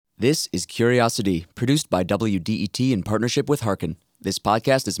This is CuriosiD, produced by WDET in partnership with Harkin. This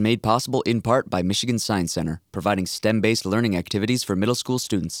podcast is made possible in part by Michigan Science Center, providing STEM-based learning activities for middle school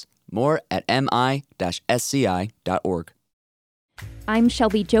students. More at mi-sci.org. I'm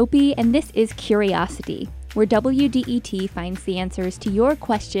Shelby Jopie, and this is CuriosiD, where WDET finds the answers to your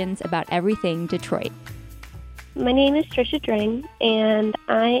questions about everything Detroit. My name is Trisha Dring, and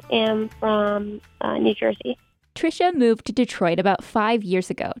I am from New Jersey. Trisha moved to Detroit about 5 years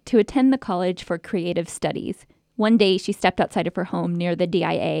ago to attend the College for Creative Studies. One day, she stepped outside of her home near the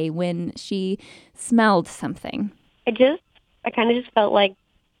DIA when she smelled something. I kind of just felt like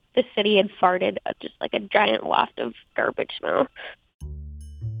the city had farted, just like a giant waft of garbage smell.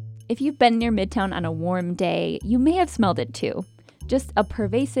 If you've been near Midtown on a warm day, you may have smelled it too. Just a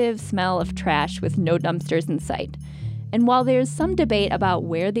pervasive smell of trash with no dumpsters in sight. And while there's some debate about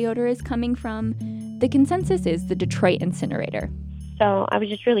where the odor is coming from, the consensus is the Detroit incinerator. So I was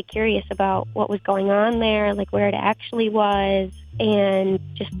just really curious about what was going on there, like where it actually was, and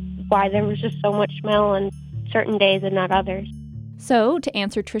just why there was just so much smell on certain days and not others. So to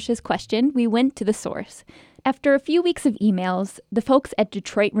answer Trisha's question, we went to the source. After a few weeks of emails, the folks at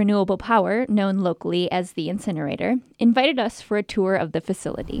Detroit Renewable Power, known locally as the incinerator, invited us for a tour of the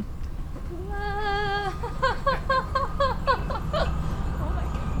facility.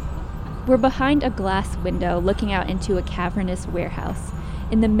 We're behind a glass window looking out into a cavernous warehouse.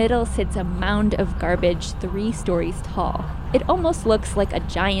 In the middle sits a mound of garbage 3 stories tall. It almost looks like a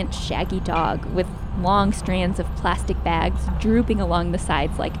giant shaggy dog with long strands of plastic bags drooping along the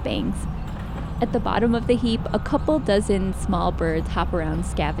sides like bangs. At the bottom of the heap, a couple dozen small birds hop around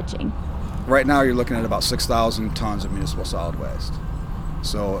scavenging. Right now you're looking at about 6,000 tons of municipal solid waste.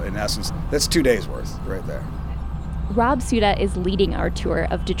 So in essence, that's 2 days worth right there. Rob Suda is leading our tour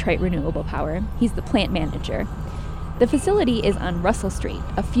of Detroit Renewable Power. He's the plant manager. The facility is on Russell Street,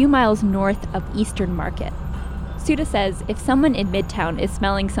 a few miles north of Eastern Market. Suda says if someone in Midtown is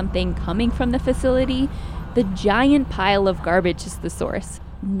smelling something coming from the facility, the giant pile of garbage is the source,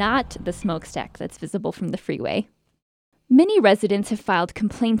 not the smokestack that's visible from the freeway. Many residents have filed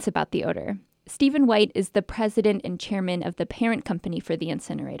complaints about the odor. Stephen White is the president and chairman of the parent company for the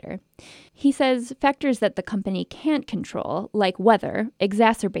incinerator. He says factors that the company can't control, like weather,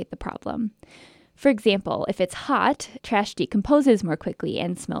 exacerbate the problem. For example, if it's hot, trash decomposes more quickly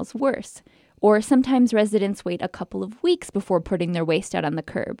and smells worse. Or sometimes residents wait a couple of weeks before putting their waste out on the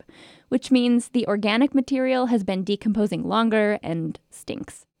curb, which means the organic material has been decomposing longer and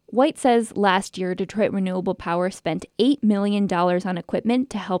stinks. White says last year, Detroit Renewable Power spent $8 million on equipment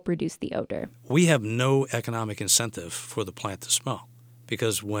to help reduce the odor. We have no economic incentive for the plant to smell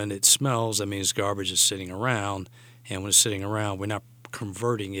because when it smells, that means garbage is sitting around, and when it's sitting around, we're not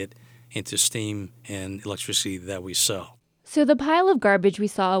converting it into steam and electricity that we sell. So the pile of garbage we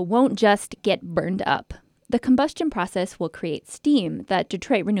saw won't just get burned up. The combustion process will create steam that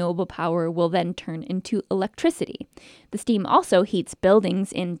Detroit Renewable Power will then turn into electricity. The steam also heats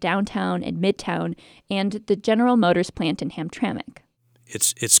buildings in downtown and Midtown and the General Motors plant in Hamtramck.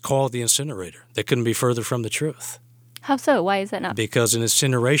 It's called the incinerator. That couldn't be further from the truth. How so? Why is that not? Because an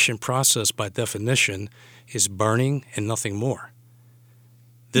incineration process, by definition, is burning and nothing more.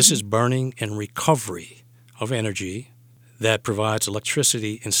 This is burning and recovery of energy that provides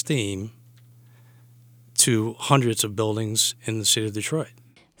electricity and steam to hundreds of buildings in the city of Detroit.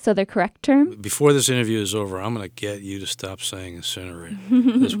 So the correct term? Before this interview is over, I'm going to get you to stop saying incinerator.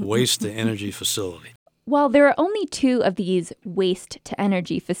 This waste-to-energy facility. While there are only 2 of these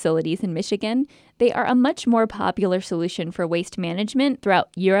waste-to-energy facilities in Michigan, they are a much more popular solution for waste management throughout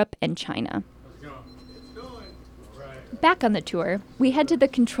Europe and China. Back on the tour, we head to the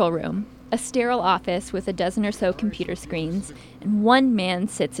control room, a sterile office with a dozen or so computer screens, and one man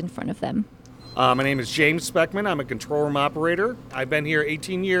sits in front of them. My name is James Speckman. I'm a control room operator. I've been here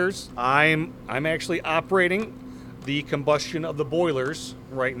 18 years. I'm actually operating the combustion of the boilers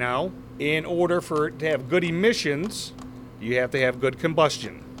right now. In order for it to have good emissions, you have to have good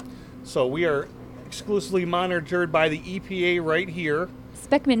combustion. So we are exclusively monitored by the EPA right here.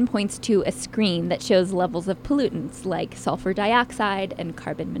 Speckman points to a screen that shows levels of pollutants like sulfur dioxide and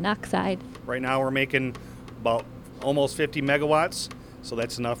carbon monoxide. Right now we're making about almost 50 megawatts. So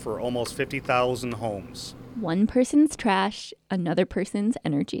that's enough for almost 50,000 homes. One person's trash, another person's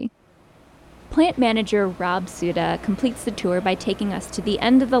energy. Plant manager Rob Suda completes the tour by taking us to the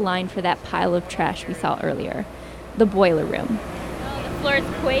end of the line for that pile of trash we saw earlier, the boiler room. Oh, the floor is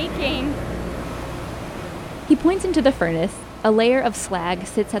quaking. He points into the furnace. A layer of slag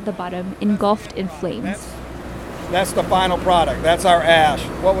sits at the bottom, engulfed in flames. That's the final product. That's our ash.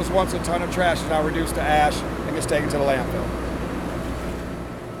 What was once a ton of trash is now reduced to ash and gets taken to the landfill.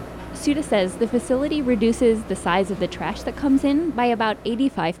 Suda says the facility reduces the size of the trash that comes in by about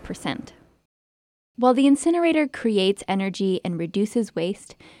 85%. While the incinerator creates energy and reduces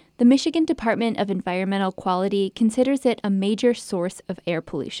waste, the Michigan Department of Environmental Quality considers it a major source of air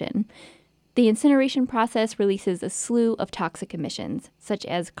pollution. The incineration process releases a slew of toxic emissions, such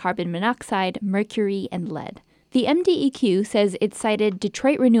as carbon monoxide, mercury, and lead. The MDEQ says it cited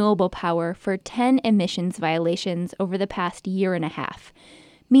Detroit Renewable Power for 10 emissions violations over the past year and a half,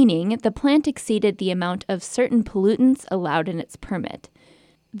 meaning the plant exceeded the amount of certain pollutants allowed in its permit.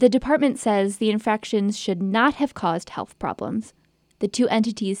 The department says the infractions should not have caused health problems. The two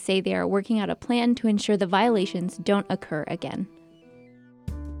entities say they are working out a plan to ensure the violations don't occur again.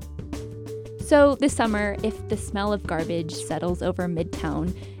 So this summer, if the smell of garbage settles over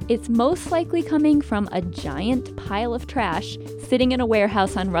Midtown, it's most likely coming from a giant pile of trash sitting in a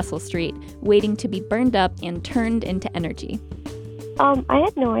warehouse on Russell Street, waiting to be burned up and turned into energy. I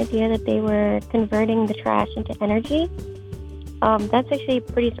had no idea that they were converting the trash into energy. That's actually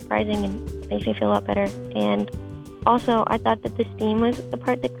pretty surprising and makes me feel a lot better. And also, I thought that the steam was the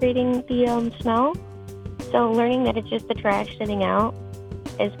part that creating the smell. So learning that it's just the trash sitting out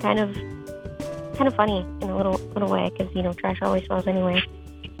is kind of funny in a little way, because trash always smells anyway.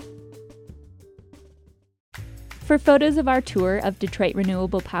 For photos of our tour of Detroit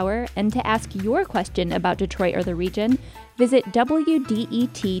Renewable Power and to ask your question about Detroit or the region, visit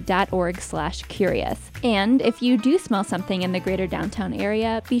WDET.org/curious. And if you do smell something in the greater downtown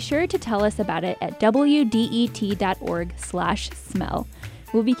area, be sure to tell us about it at WDET.org/smell.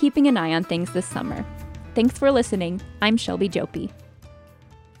 We'll be keeping an eye on things this summer. Thanks for listening. I'm Shelby Jopie.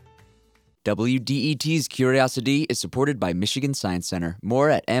 WDET's CuriosiD is supported by Michigan Science Center.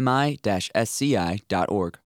 More at mi-sci.org.